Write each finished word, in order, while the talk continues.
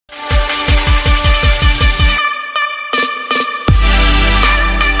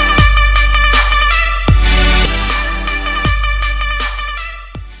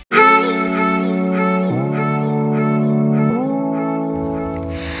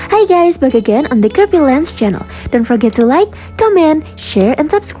Hi guys, back again on the Curvy Models channel. Don't forget to like, comment, share, and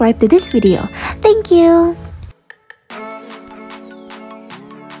subscribe to this video. Thank you.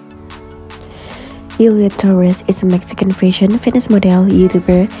 Yuliett Torres is a Mexican fashion, fitness model,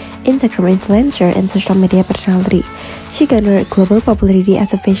 YouTuber, Instagram influencer, and social media personality. She garnered global popularity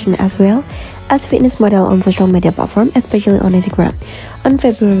as a fashion as well as fitness model on social media platforms, especially on Instagram. On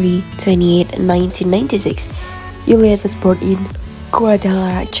February 28, 1996, Yuliett was born in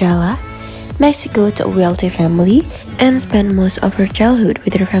Guadalajara, Mexico, to a wealthy family and spent most of her childhood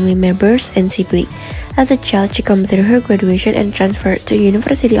with her family members and siblings. As a child, she completed her graduation and transferred to the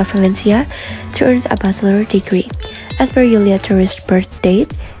University of Valencia to earn a bachelor's degree. As per Yuliett Torres' birth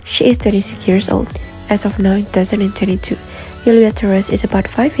date, she is 26 years old. As of now, in 2022, Yuliett Torres is about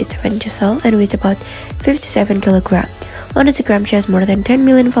 5 feet 7 inches tall and weighs about 57 kilograms. On Instagram, she has more than 10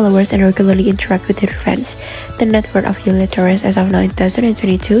 million followers and regularly interacts with her fans. The net worth of Yuliett Torres as of now in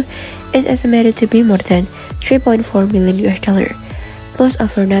 2022 is estimated to be more than $3.4 million. Most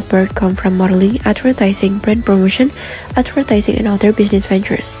of her net worth comes from modeling, advertising, brand promotion, advertising, and other business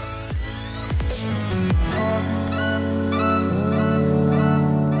ventures.